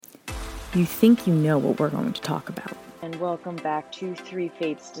You think you know what we're going to talk about. And welcome back to Three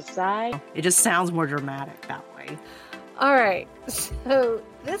Fates Decide. It just sounds more dramatic that way. All right, so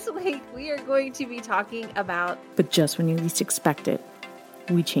this week we are going to be talking about... But just when you least expect it,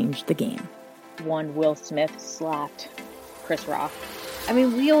 we changed the game. One Will Smith slapped Chris Rock. I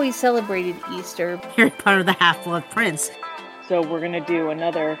mean, we always celebrated Easter. Harry Potter the Half-Blood Prince. So we're going to do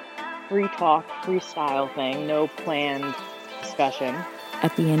another free talk, freestyle thing, no planned discussion.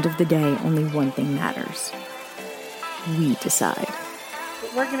 At the end of the day, only one thing matters. We decide.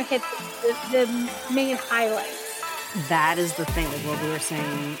 We're going to hit the main highlights. That is the thing, like what we were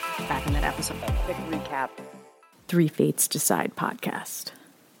saying back in that episode. A quick recap. Three Fates Decide podcast.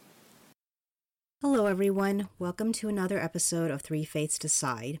 Hello everyone, welcome to another episode of Three Fates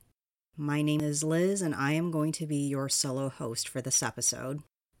Decide. My name is Liz and I am going to be your solo host for this episode.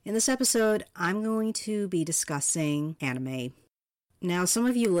 In this episode, I'm going to be discussing anime. Now, some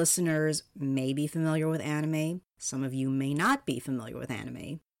of you listeners may be familiar with anime, some of you may not be familiar with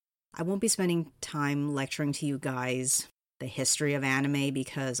anime. I won't be spending time lecturing to you guys the history of anime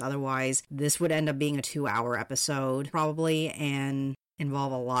because otherwise this would end up being a 2-hour episode probably and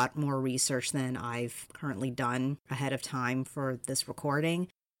involve a lot more research than I've currently done ahead of time for this recording.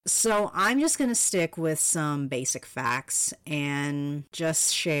 So I'm just going to stick with some basic facts and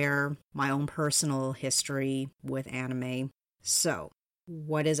just share my own personal history with anime. So,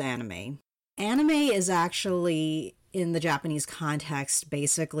 what is anime? Anime is actually, in the Japanese context,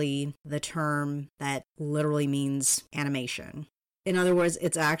 basically the term that literally means animation. In other words,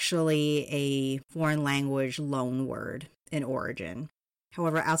 it's actually a foreign language loan word in origin.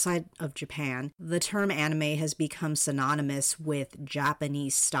 However, outside of Japan, the term anime has become synonymous with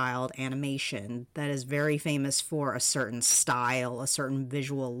Japanese-styled animation that is very famous for a certain style, a certain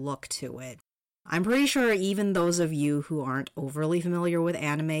visual look to it. I'm pretty sure even those of you who aren't overly familiar with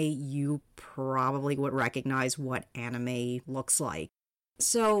anime, you probably would recognize what anime looks like.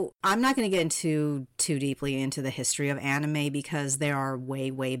 So I'm not going to get too deeply into the history of anime because there are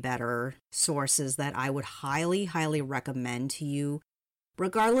way better sources that I would highly recommend to you.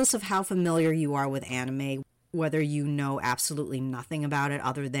 Regardless of how familiar you are with anime, whether you know absolutely nothing about it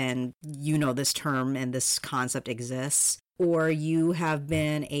other than you know this term and this concept exists, or you have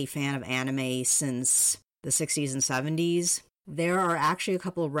been a fan of anime since the 60s and 70s, there are actually a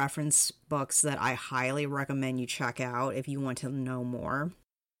couple of reference books that I highly recommend you check out if you want to know more.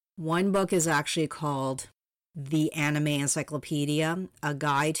 One book is actually called The Anime Encyclopedia, A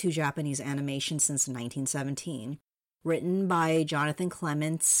Guide to Japanese Animation Since 1917. Written by Jonathan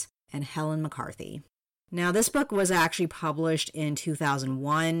Clements and Helen McCarthy. Now, this book was actually published in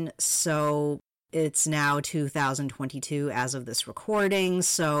 2001, so it's now 2022 as of this recording,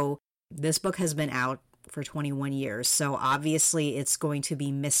 so this book has been out for 21 years, so obviously it's going to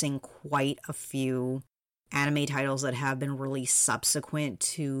be missing quite a few anime titles that have been released subsequent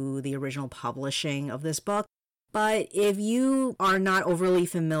to the original publishing of this book. But if you are not overly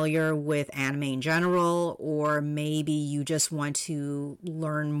familiar with anime in general, or maybe you just want to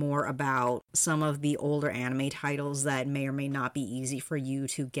learn more about some of the older anime titles that may or may not be easy for you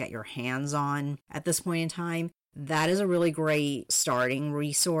to get your hands on at this point in time, that is a really great starting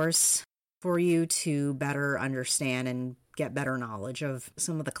resource for you to better understand and get better knowledge of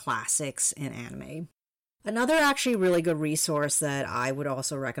some of the classics in anime. Another actually really good resource that I would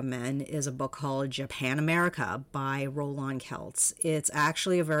also recommend is a book called Japan America by Roland Keltz. It's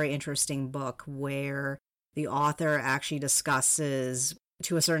actually a very interesting book where the author actually discusses,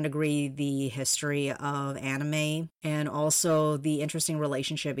 to a certain degree, the history of anime and also the interesting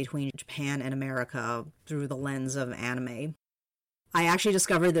relationship between Japan and America through the lens of anime. I actually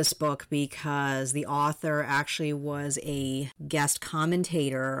discovered this book because the author actually was a guest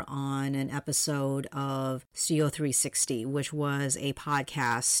commentator on an episode of Studio 360, which was a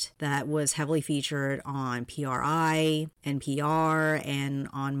podcast that was heavily featured on PRI, NPR, and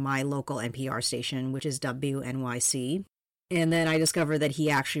on my local NPR station, which is WNYC. And then I discovered that he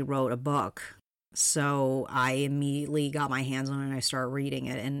actually wrote a book. So I immediately got my hands on it and I started reading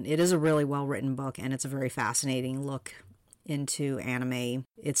it. And it is a really well-written book, and it's a very fascinating look into anime,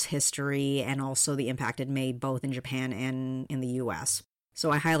 its history, and also the impact it made both in Japan and in the US.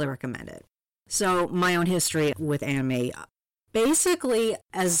 So I highly recommend it. So my own history with anime. Basically,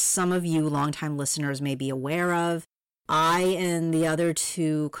 as some of you longtime listeners may be aware of, I and the other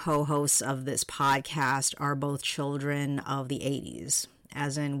two co-hosts of this podcast are both children of the 80s,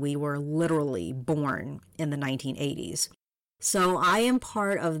 as in we were literally born in the 1980s. So I am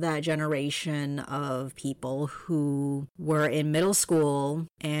part of that generation of people who were in middle school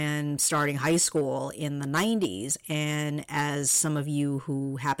and starting high school in the 90s. And as some of you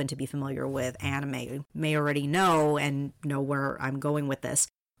who happen to be familiar with anime may already know and know where I'm going with this,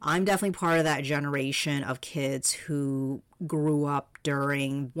 I'm definitely part of that generation of kids who grew up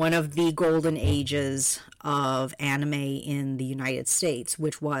during one of the golden ages of anime in the United States,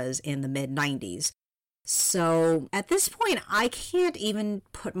 which was in the mid-90s. So at this point, I can't even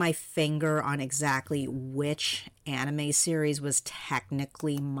put my finger on exactly which anime series was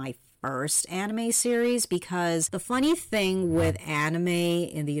technically my first anime series, because the funny thing with anime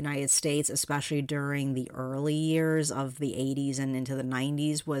in the United States, especially during the early years of the 80s and into the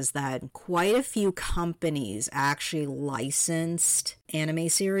 90s, was that quite a few companies actually licensed anime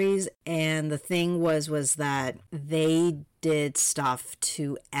series, and the thing was that they did stuff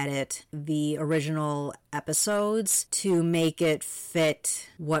to edit the original episodes to make it fit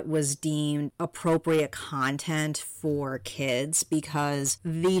what was deemed appropriate content for kids, because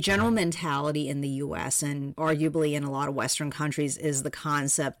the general mentality in the US and arguably in a lot of Western countries is the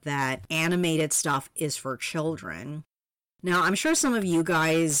concept that animated stuff is for children. Now, I'm sure some of you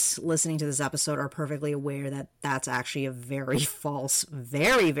guys listening to this episode are perfectly aware that that's actually a very false,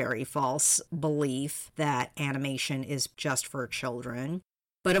 very, very false belief that animation is just for children.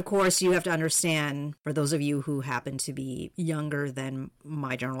 But of course, you have to understand, for those of you who happen to be younger than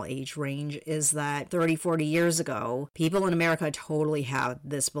my general age range, is that 30, 40 years ago, people in America totally had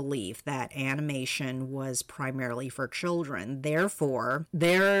this belief that animation was primarily for children. Therefore,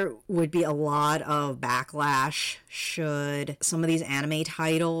 there would be a lot of backlash should some of these anime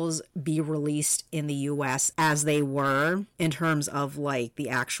titles be released in the US as they were in terms of like the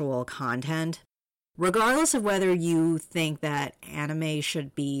actual content. Regardless of whether you think that anime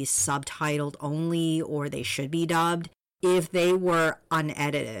should be subtitled only or they should be dubbed, if they were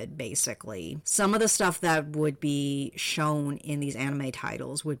unedited, basically, some of the stuff that would be shown in these anime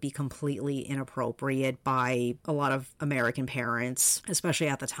titles would be completely inappropriate by a lot of American parents, especially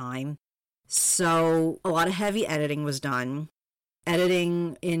at the time. So a lot of heavy editing was done.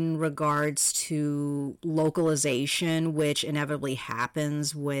 Editing in regards to localization, which inevitably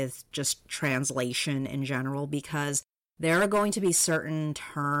happens with just translation in general, because there are going to be certain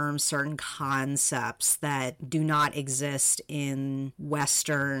terms, certain concepts that do not exist in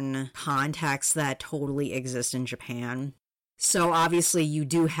Western contexts that totally exist in Japan. So obviously you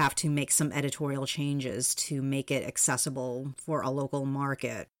do have to make some editorial changes to make it accessible for a local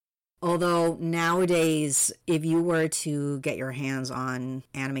market. Although nowadays, if you were to get your hands on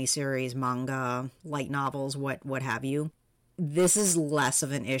anime series, manga, light novels, what have you, this is less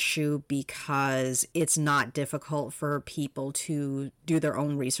of an issue because it's not difficult for people to do their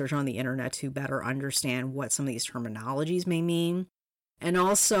own research on the internet to better understand what some of these terminologies may mean. And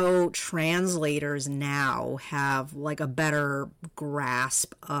also, translators now have like a better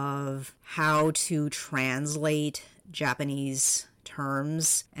grasp of how to translate Japanese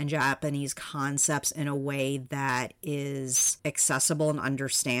terms and Japanese concepts in a way that is accessible and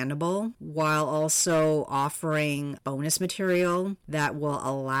understandable, while also offering bonus material that will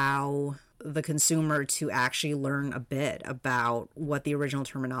allow the consumer to actually learn a bit about what the original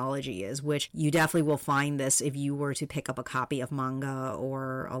terminology is, which you definitely will find this if you were to pick up a copy of manga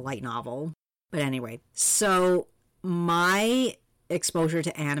or a light novel. But anyway, so my exposure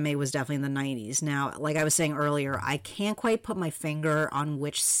to anime was definitely in the 90s. Now, like I was saying earlier, I can't quite put my finger on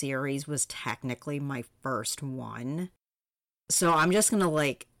which series was technically my first one. So I'm just going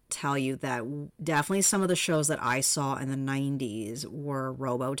to tell you that definitely some of the shows that I saw in the 90s were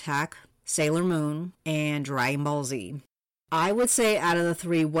Robotech, Sailor Moon, and Dragon Ball Z. I would say out of the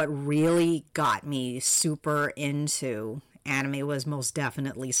three, what really got me super into anime was most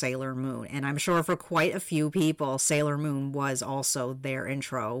definitely Sailor Moon. And I'm sure for quite a few people, Sailor Moon was also their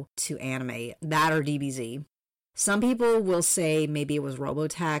intro to anime, that or DBZ. Some people will say maybe it was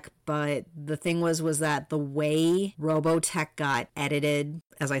Robotech, but the thing was that the way Robotech got edited,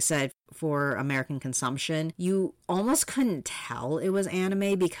 as I said, for American consumption, you almost couldn't tell it was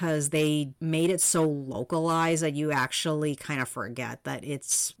anime because they made it so localized that you actually kind of forget that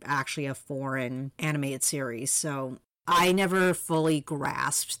it's actually a foreign animated series. So I never fully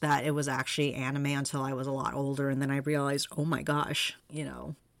grasped that it was actually anime until I was a lot older, and then I realized, oh my gosh,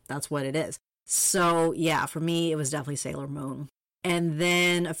 that's what it is. So yeah, for me, it was definitely Sailor Moon. And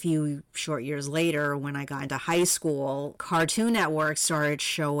then a few short years later, when I got into high school, Cartoon Network started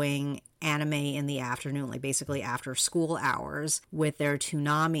showing anime in the afternoon, basically after school hours with their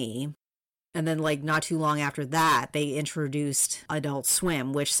Toonami. And then not too long after that, they introduced Adult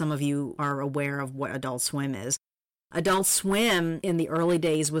Swim, which some of you are aware of what Adult Swim is. Adult Swim in the early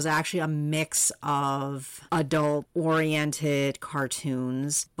days was actually a mix of adult-oriented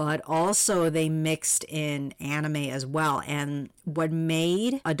cartoons, but also they mixed in anime as well. And what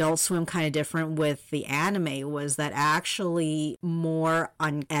made Adult Swim kind of different with the anime was that actually more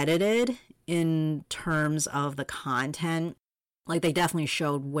unedited in terms of the content. Like, they definitely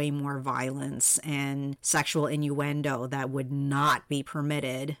showed way more violence and sexual innuendo that would not be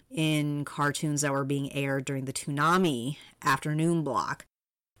permitted in cartoons that were being aired during the Toonami afternoon block.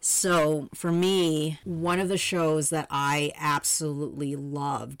 So, for me, one of the shows that I absolutely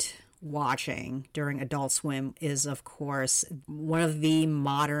loved watching during Adult Swim is, of course, one of the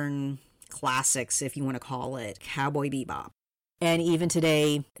modern classics, if you want to call it, Cowboy Bebop. And even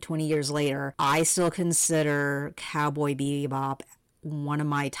today, 20 years later, I still consider Cowboy Bebop one of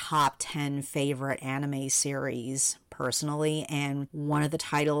my top 10 favorite anime series personally, and one of the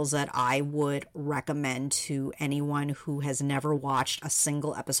titles that I would recommend to anyone who has never watched a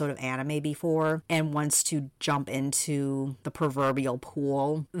single episode of anime before and wants to jump into the proverbial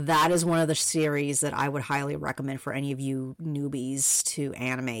pool. That is one of the series that I would highly recommend for any of you newbies to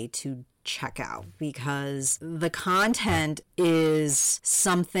anime to check out, because the content is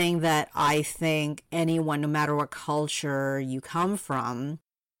something that I think anyone, no matter what culture you come from,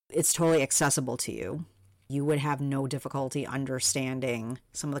 it's totally accessible to you. You would have no difficulty understanding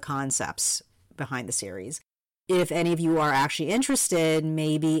some of the concepts behind the series. If any of you are actually interested,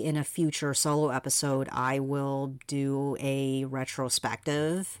 maybe in a future solo episode, I will do a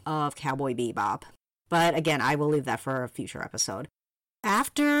retrospective of Cowboy Bebop. But again, I will leave that for a future episode.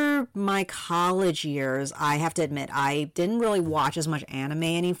 After my college years, I have to admit, I didn't really watch as much anime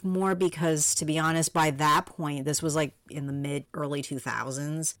anymore because, to be honest, by that point, this was like in the early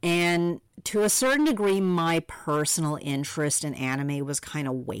 2000s. And to a certain degree, my personal interest in anime was kind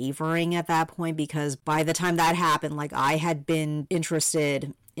of wavering at that point, because by the time that happened, like, I had been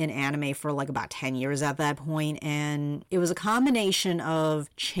interested in anime for like about 10 years at that point, and it was a combination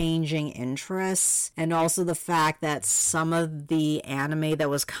of changing interests and also the fact that some of the anime that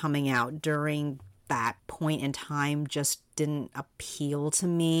was coming out during that point in time just didn't appeal to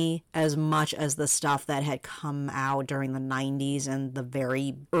me as much as the stuff that had come out during the 90s and the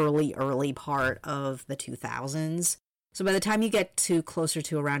very early part of the 2000s. So by the time you get to closer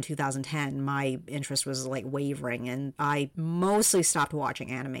to around 2010, my interest was like wavering, and I mostly stopped watching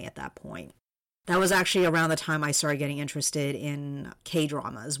anime at that point. That was actually around the time I started getting interested in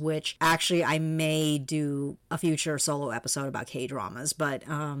K-dramas, which actually I may do a future solo episode about K-dramas, but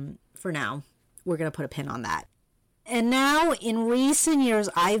for now, we're going to put a pin on that. And now, in recent years,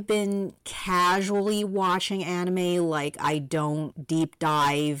 I've been casually watching anime. Like, I don't deep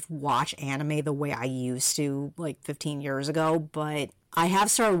dive watch anime the way I used to, like, 15 years ago. But I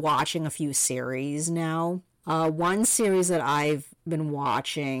have started watching a few series now. One series that I've been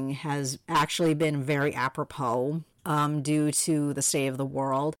watching has actually been very apropos due to the state of the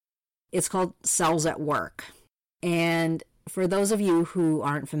world. It's called Cells at Work. And for those of you who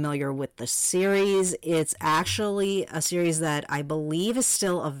aren't familiar with the series, it's actually a series that I believe is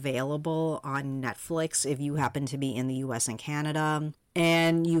still available on Netflix if you happen to be in the US and Canada.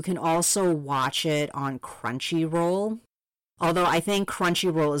 And you can also watch it on Crunchyroll. Although I think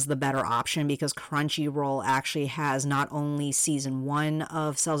Crunchyroll is the better option, because Crunchyroll actually has not only season 1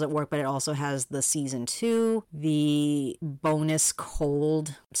 of Cells at Work, but it also has the season 2, the bonus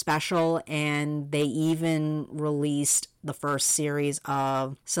cold special, and they even released the first series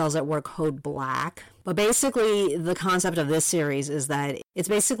of Cells at Work Code Black. But basically, the concept of this series is that it's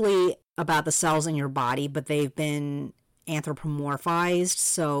basically about the cells in your body, but they've been anthropomorphized,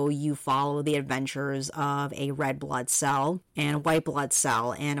 so you follow the adventures of a red blood cell and a white blood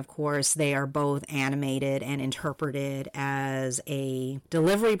cell, and of course they are both animated and interpreted as a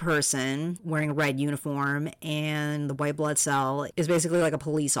delivery person wearing a red uniform, and the white blood cell is basically like a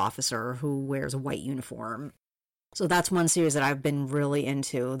police officer who wears a white uniform. So that's one series that I've been really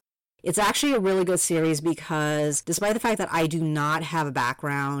into. It's actually a really good series because despite the fact that I do not have a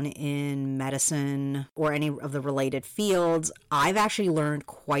background in medicine or any of the related fields, I've actually learned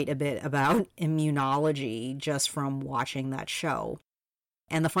quite a bit about immunology just from watching that show.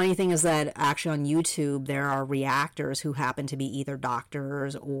 And the funny thing is that actually on YouTube, there are reactors who happen to be either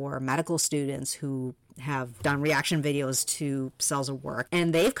doctors or medical students who have done reaction videos to Cells at Work.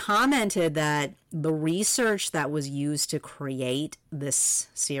 And they've commented that the research that was used to create this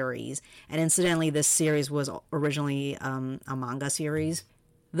series, and incidentally, this series was originally a manga series,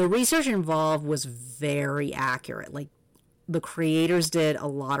 the research involved was very accurate, like the creators did a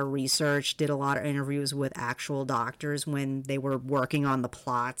lot of research, did a lot of interviews with actual doctors when they were working on the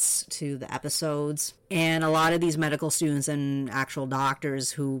plots to the episodes. And a lot of these medical students and actual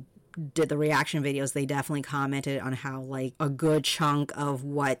doctors who did the reaction videos, they definitely commented on how like a good chunk of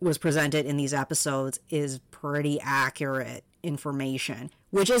what was presented in these episodes is pretty accurate information,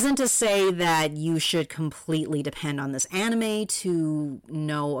 which isn't to say that you should completely depend on this anime to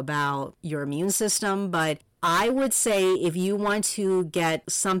know about your immune system, but I would say if you want to get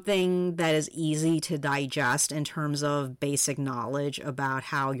something that is easy to digest in terms of basic knowledge about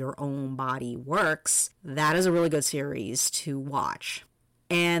how your own body works, that is a really good series to watch.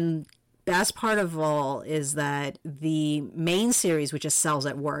 And best part of all is that the main series, which is Cells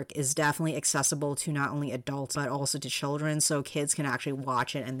at Work, is definitely accessible to not only adults but also to children, so kids can actually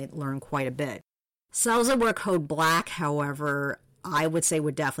watch it and they learn quite a bit. Cells at Work Code Black, however, I would say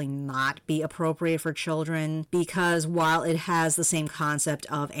would definitely not be appropriate for children, because while it has the same concept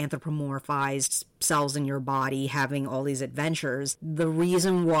of anthropomorphized cells in your body having all these adventures, the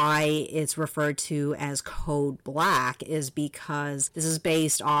reason why it's referred to as Code Black is because this is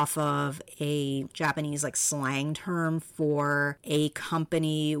based off of a Japanese like slang term for a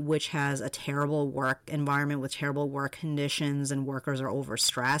company which has a terrible work environment with terrible work conditions and workers are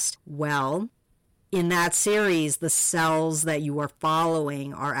overstressed. Well, in that series, the cells that you are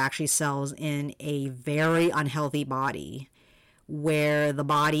following are actually cells in a very unhealthy body, where the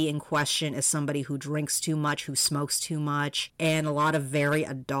body in question is somebody who drinks too much, who smokes too much, and a lot of very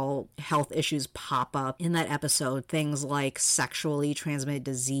adult health issues pop up in that episode. Things like sexually transmitted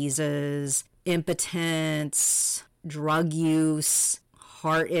diseases, impotence, drug use,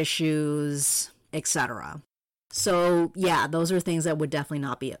 heart issues, etc. So yeah, those are things that would definitely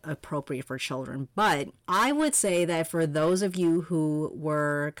not be appropriate for children. But I would say that for those of you who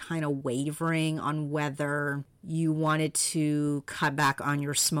were kind of wavering on whether you wanted to cut back on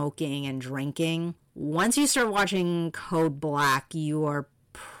your smoking and drinking, once you start watching Code Black, you are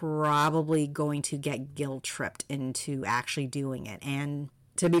probably going to get guilt tripped into actually doing it. And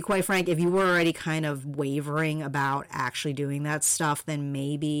to be quite frank, if you were already kind of wavering about actually doing that stuff, then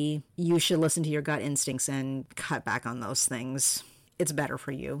maybe you should listen to your gut instincts and cut back on those things. It's better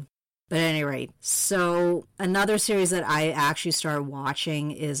for you. But at any rate, so another series that I actually started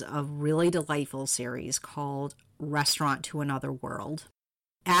watching is a really delightful series called Restaurant to Another World.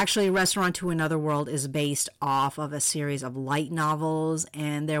 Actually, Restaurant to Another World is based off of a series of light novels,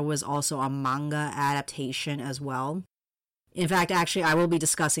 and there was also a manga adaptation as well. In fact, actually, I will be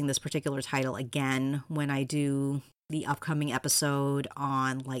discussing this particular title again when I do the upcoming episode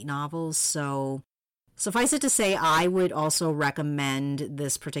on light novels. So suffice it to say, I would also recommend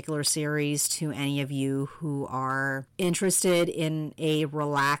this particular series to any of you who are interested in a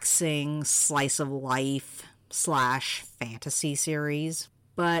relaxing slice of life / fantasy series.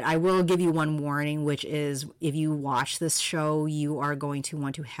 But I will give you one warning, which is if you watch this show, you are going to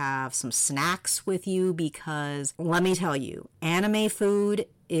want to have some snacks with you, because let me tell you, anime food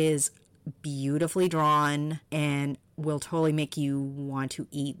is beautifully drawn and will totally make you want to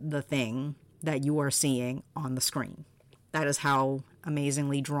eat the thing that you are seeing on the screen. That is how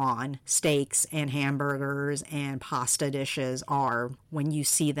amazingly drawn steaks and hamburgers and pasta dishes are when you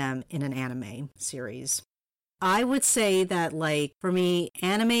see them in an anime series. I would say that, like, for me,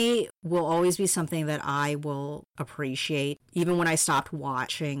 anime will always be something that I will appreciate. Even when I stopped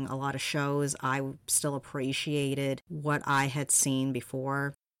watching a lot of shows, I still appreciated what I had seen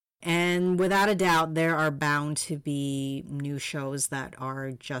before. And without a doubt, there are bound to be new shows that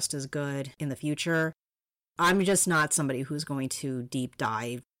are just as good in the future. I'm just not somebody who's going to deep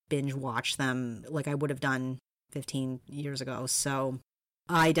dive, binge watch them like I would have done 15 years ago. So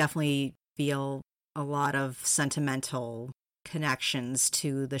I definitely feel a lot of sentimental connections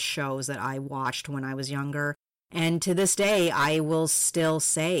to the shows that I watched when I was younger. And to this day, I will still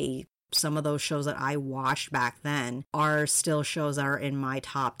say some of those shows that I watched back then are still shows that are in my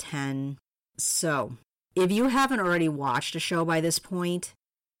top 10. So if you haven't already watched a show by this point,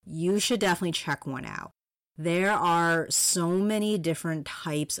 you should definitely check one out. There are so many different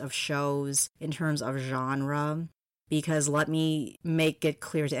types of shows in terms of genre. Because let me make it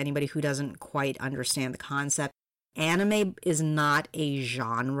clear to anybody who doesn't quite understand the concept, anime is not a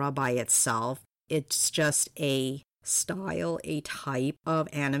genre by itself. It's just a style, a type of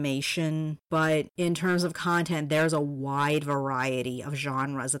animation. But in terms of content, there's a wide variety of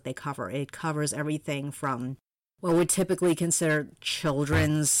genres that they cover. It covers everything from what would typically consider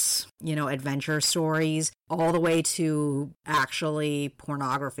children's, adventure stories, all the way to actually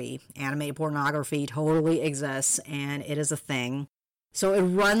pornography. Anime pornography totally exists, and it is a thing. So it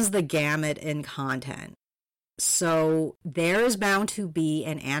runs the gamut in content. So there is bound to be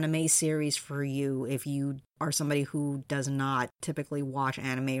an anime series for you if you are somebody who does not typically watch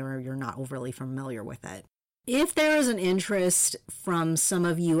anime or you're not overly familiar with it. If there is an interest from some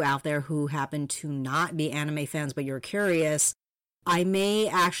of you out there who happen to not be anime fans but you're curious, I may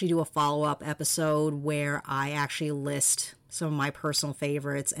actually do a follow-up episode where I actually list some of my personal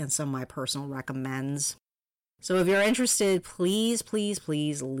favorites and some of my personal recommends. So if you're interested, please, please,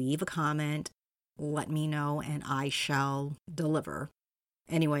 please leave a comment. Let me know and I shall deliver.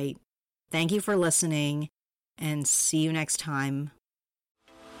 Anyway, thank you for listening and see you next time.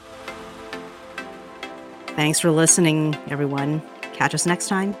 Thanks for listening, everyone. Catch us next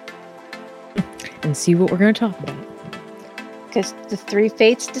time. And see what we're going to talk about. Because the three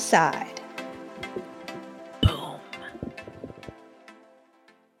fates decide.